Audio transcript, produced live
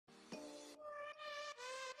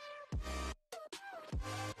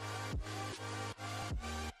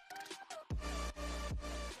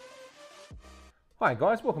Hi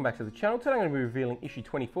guys, welcome back to the channel. Today I'm going to be revealing issue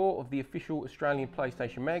 24 of the official Australian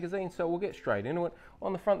PlayStation magazine, so we'll get straight into it.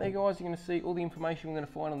 On the front there guys, you're going to see all the information we're going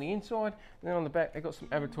to find on the inside, and then on the back they've got some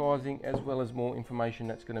advertising as well as more information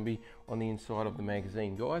that's going to be on the inside of the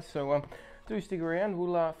magazine guys. So do stick around,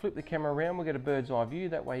 we'll flip the camera around, we'll get a bird's eye view,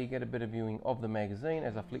 that way you get a better viewing of the magazine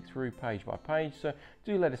as I flick through page by page. So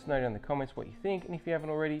do let us know down in the comments what you think, and if you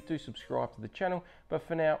haven't already, do subscribe to the channel. But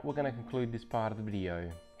for now, we're going to conclude this part of the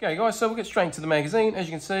video. Okay guys, so we'll get straight into the magazine. As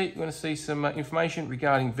you can see, you're going to see some information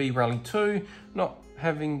regarding V-Rally 2. Not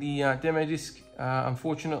having the demo disc,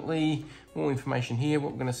 unfortunately. More information here,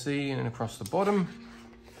 what we're going to see, and then across the bottom.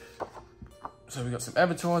 So we've got some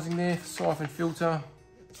advertising there, siphon filter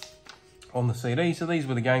on the CD. So these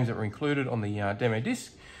were the games that were included on the demo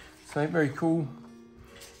disc. So very cool.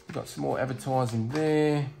 We've got some more advertising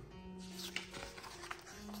there.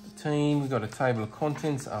 The team, we've got a table of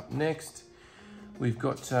contents up next. We've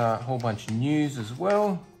got a whole bunch of news as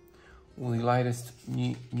well, all the latest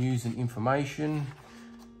news and information.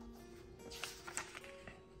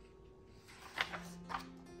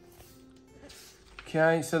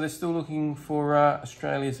 Okay, so they're still looking for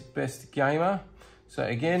Australia's best gamer. So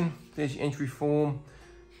again, there's your entry form.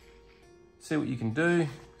 See what you can do,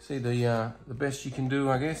 see the best you can do,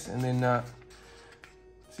 I guess, and then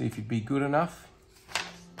see if you'd be good enough.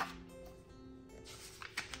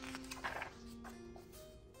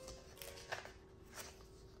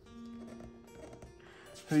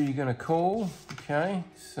 Who you're going to call. Okay,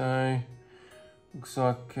 so looks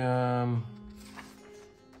like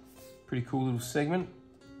pretty cool little segment.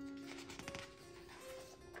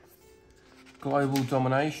 Global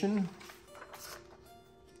domination,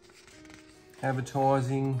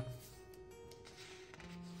 advertising,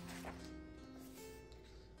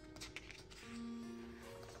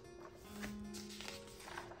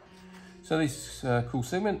 so this cool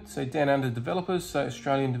segment. So down under developers, so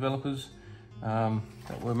Australian developers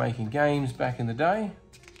that were making games back in the day.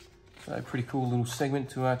 So a pretty cool little segment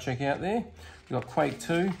to check out there. We've got Quake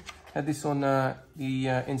 2. Had this on the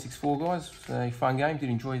N64 guys. It's a fun game. Did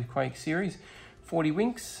enjoy the Quake series. 40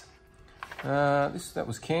 Winks. That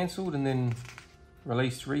was cancelled and then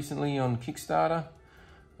released recently on Kickstarter.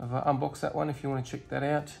 I've unboxed that one if you want to check that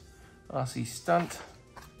out. RC Stunt.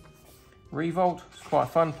 Revolt. It's quite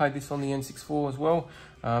fun. Played this on the N64 as well.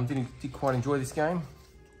 Did quite enjoy this game.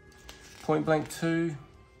 Point Blank 2,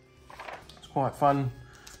 it's quite fun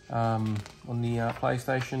on the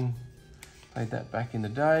PlayStation. Played that back in the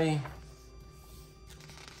day.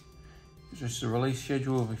 Just a release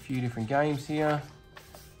schedule of a few different games here.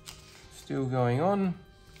 Still going on.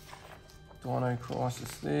 Dino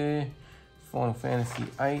Crisis there. Final Fantasy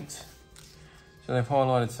 8. So they've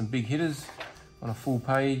highlighted some big hitters on a full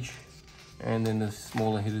page, and then the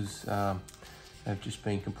smaller hitters have just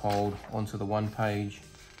been compiled onto the one page.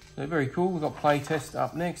 So very cool. We've got playtest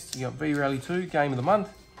up next. You got V-Rally 2, Game of the Month.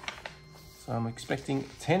 So I'm expecting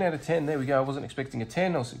 10 out of 10. There we go. I wasn't expecting a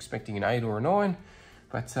 10. I was expecting an 8 or a 9.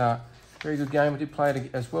 But very good game. I did play it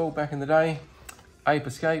as well back in the day. Ape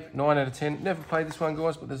Escape, 9 out of 10. Never played this one,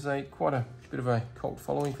 guys, but there's quite a bit of a cult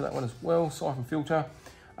following for that one as well. Siphon Filter,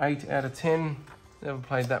 8 out of 10. Never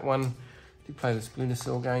played that one. Did play the Splinter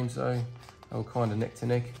Cell games, though. They were kind of neck to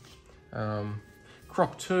neck.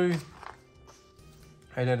 Croc 2.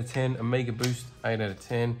 8 out of 10, Amiga Boost, 8 out of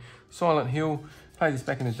 10. Silent Hill, played this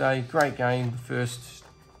back in the day, great game, the first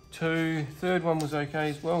two. Third one was okay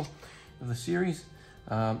as well, of the series.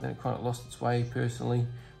 Then it kind of lost its way personally.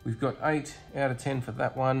 We've got 8 out of 10 for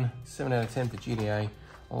that one, 7 out of 10 for GTA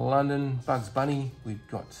London. Bugs Bunny, we've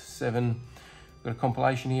got 7. We've got a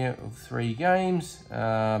compilation here of 3 games,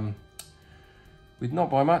 with not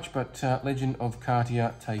by much, but Legend of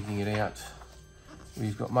Cartier taking it out.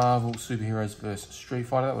 We've got Marvel Superheroes vs Street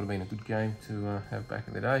Fighter. That would have been a good game to have back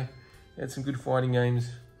in the day. Had some good fighting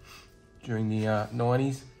games during the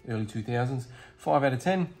 90s, early 2000s. 5 out of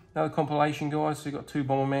 10. Another compilation, guys. So we've got 2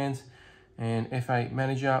 Bombermans and FA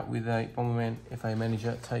Manager, with a Bomberman FA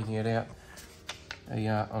Manager taking it out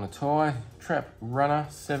on a tie. Trap Runner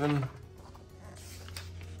 7.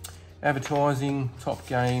 Advertising, top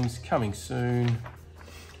games coming soon.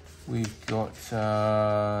 We've got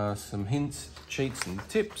some hints, cheats and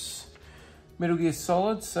tips. Metal Gear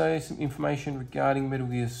Solid, so some information regarding Metal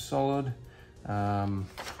Gear Solid. Then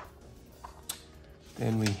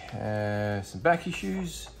we have some back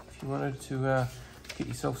issues, if you wanted to get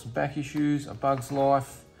yourself some back issues. A Bug's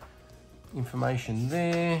Life, information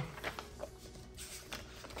there.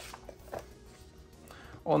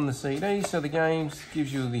 On the CD, so the games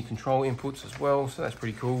gives you the control inputs as well, so that's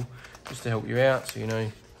pretty cool, just to help you out, so you know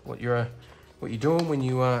what you're doing when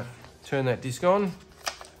you turn that disc on.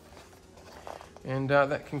 And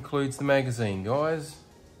that concludes the magazine, guys.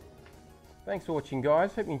 Thanks for watching,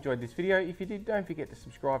 guys. Hope you enjoyed this video. If you did, don't forget to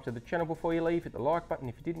subscribe to the channel before you leave. Hit the like button.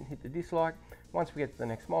 If you didn't, hit the dislike. Once we get to the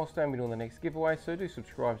next milestone, we're doing the next giveaway, so do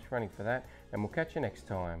subscribe if you're running for that, and we'll catch you next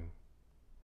time.